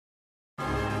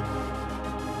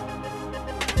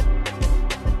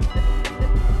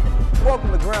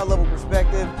Welcome to Ground Level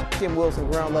Perspective. Kymm Wilson,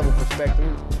 Ground Level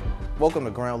Perspective. Welcome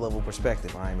to Ground Level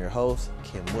Perspective. I am your host,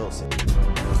 Kymm Wilson.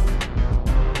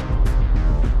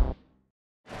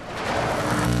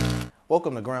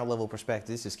 Welcome to Ground Level Perspective.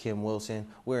 This is Kymm Wilson.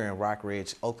 We're in Rock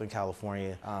Ridge, Oakland,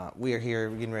 California. We are here.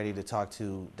 We're getting ready to talk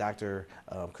to Dr.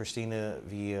 Christina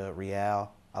Villarreal.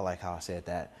 I like how I said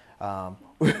that.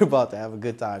 We're about to have a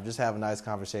good time. Just have a nice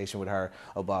conversation with her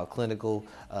about clinical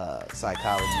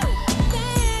psychology.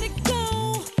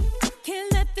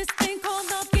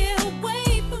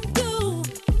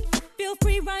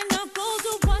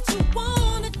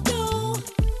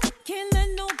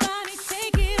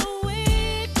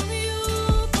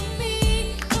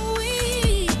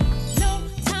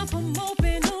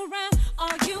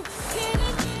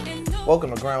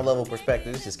 Welcome to Ground Level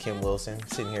Perspective. This is Kymm Wilson,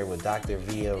 sitting here with Dr.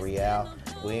 Villarreal.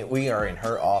 We are in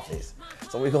her office,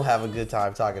 so we're going to have a good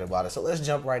time talking about it. So let's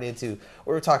jump right into,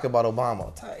 we were talking about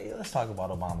Obama. Let's talk about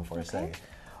Obama for a second.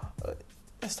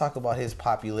 Let's talk about his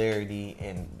popularity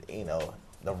and,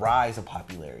 the rise of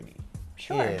popularity.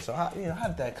 Sure. Yeah, so how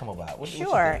did that come about?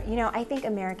 Sure. I think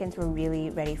Americans were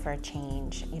really ready for a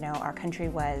change. Our country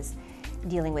was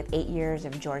dealing with 8 years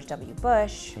of George W.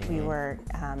 Bush. Mm-hmm. We were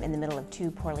in the middle of 2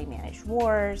 poorly managed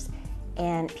wars,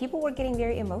 and people were getting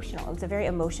very emotional. It was a very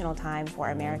emotional time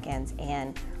for Americans,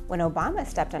 and when Obama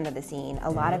stepped onto the scene, a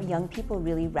lot of young people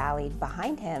really rallied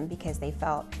behind him because they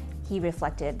felt he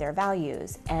reflected their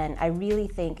values. And I really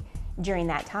think during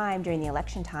that time, during the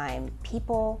election time,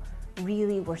 people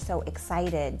really were so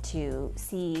excited to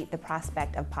see the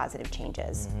prospect of positive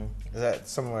changes. Mm-hmm. Is that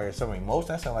some emotion?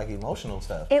 That sounds like emotional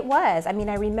stuff. It was. I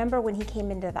remember when he came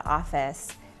into the office,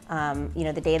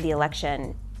 the day of the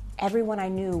election, everyone I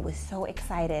knew was so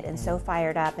excited and so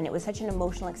fired up, and it was such an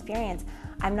emotional experience.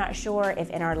 I'm not sure if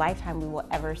in our lifetime we will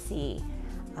ever see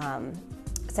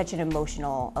such an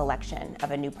emotional election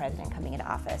of a new president coming into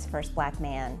office, first black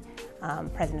man,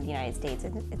 president of the United States.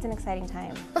 It's an exciting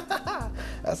time.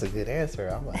 That's a good answer.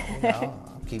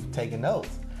 I'll keep taking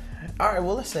notes. All right,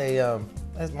 well, let's say,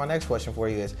 my next question for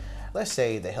you is, let's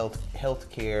say the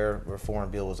healthcare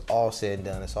reform bill was all said and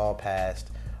done, it's all passed.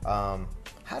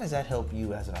 How does that help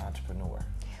you as an entrepreneur?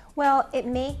 Well, it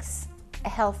makes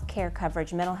healthcare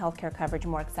coverage, mental health care coverage,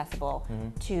 more accessible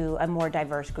to a more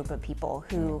diverse group of people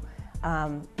who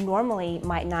normally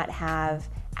might not have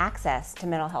access to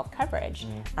mental health coverage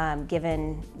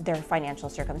given their financial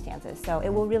circumstances. So it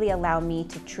will really allow me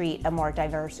to treat a more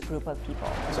diverse group of people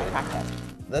in my practice.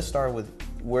 Let's start with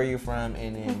where you're from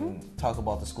and then talk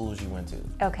about the schools you went to.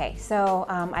 Okay, so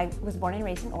I was born and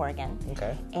raised in Oregon.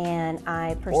 Okay. And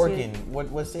I pursued... Oregon,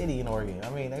 what city in Oregon?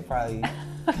 They probably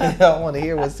don't want to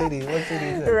hear what city is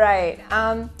it? Right.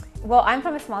 Well, I'm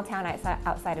from a small town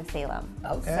outside of Salem,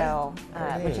 okay. So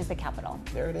which is the capital.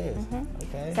 There it is.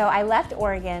 Okay. So I left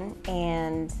Oregon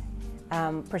and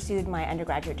pursued my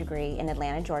undergraduate degree in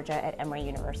Atlanta, Georgia at Emory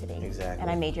University. Exactly. And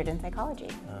I majored in psychology.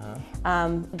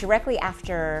 Directly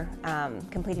after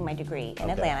completing my degree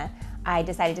in Atlanta, I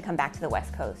decided to come back to the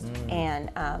West Coast and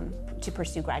to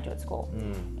pursue graduate school.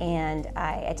 And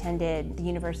I attended the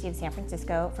University of San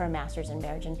Francisco for a master's in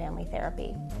marriage and family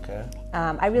therapy. Okay.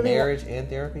 Marriage and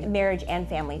therapy? Marriage and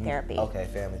family therapy. Okay,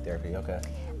 family therapy, okay.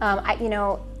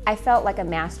 I felt like a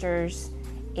master's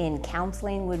in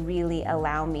counseling would really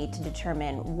allow me to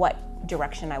determine what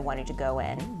direction I wanted to go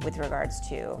in with regards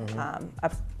to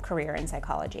a career in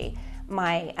psychology.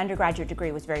 My undergraduate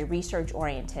degree was very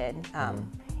research-oriented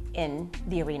in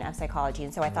the arena of psychology,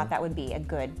 and so I thought that would be a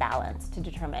good balance to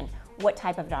determine what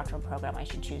type of doctoral program I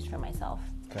should choose for myself.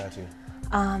 Got you.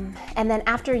 And then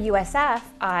after USF,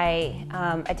 I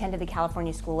attended the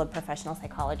California School of Professional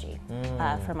Psychology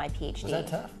for my PhD. Was that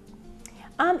tough?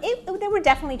 There were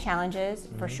definitely challenges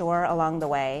for sure along the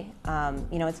way.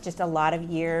 It's just a lot of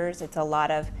years. It's a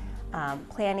lot of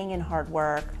planning and hard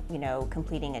work.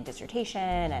 Completing a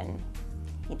dissertation and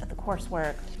the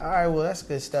coursework. All right, well, that's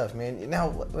good stuff, man. Now,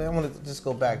 I want to just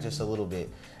go back just a little bit.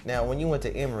 Now, when you went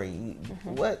to Emory,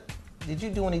 what did you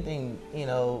do anything?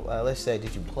 Let's say,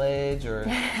 did you pledge or?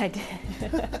 I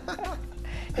did.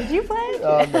 Did you pledge?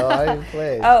 Oh no, I didn't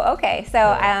pledge. Oh, okay. So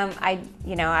I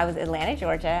was in Atlanta,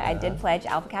 Georgia. I did pledge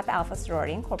Alpha Kappa Alpha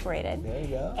Sorority Incorporated. There you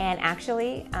go. And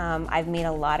actually, I've made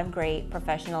a lot of great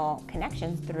professional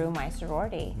connections through my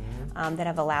sorority that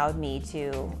have allowed me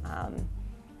to,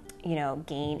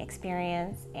 gain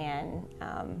experience and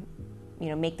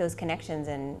make those connections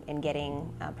in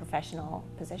getting professional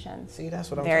positions. See,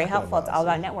 that's what I'm Very talking helpful. about. It's all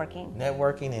about networking.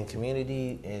 Networking and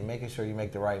community and making sure you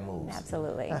make the right moves.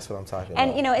 Absolutely. That's what I'm talking about.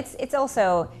 And it's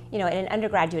also, in an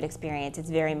undergraduate experience, it's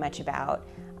very much about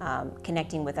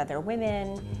connecting with other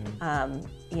women,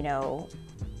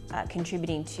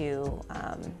 contributing to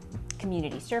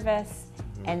community service.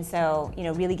 And so,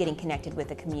 really getting connected with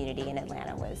the community in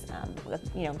Atlanta was,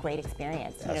 great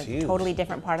experience. That's huge. Totally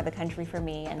different part of the country for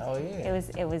me, and Oh, yeah.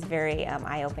 it was very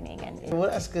eye-opening. And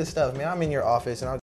well, that's good stuff, man. I'm in your office, and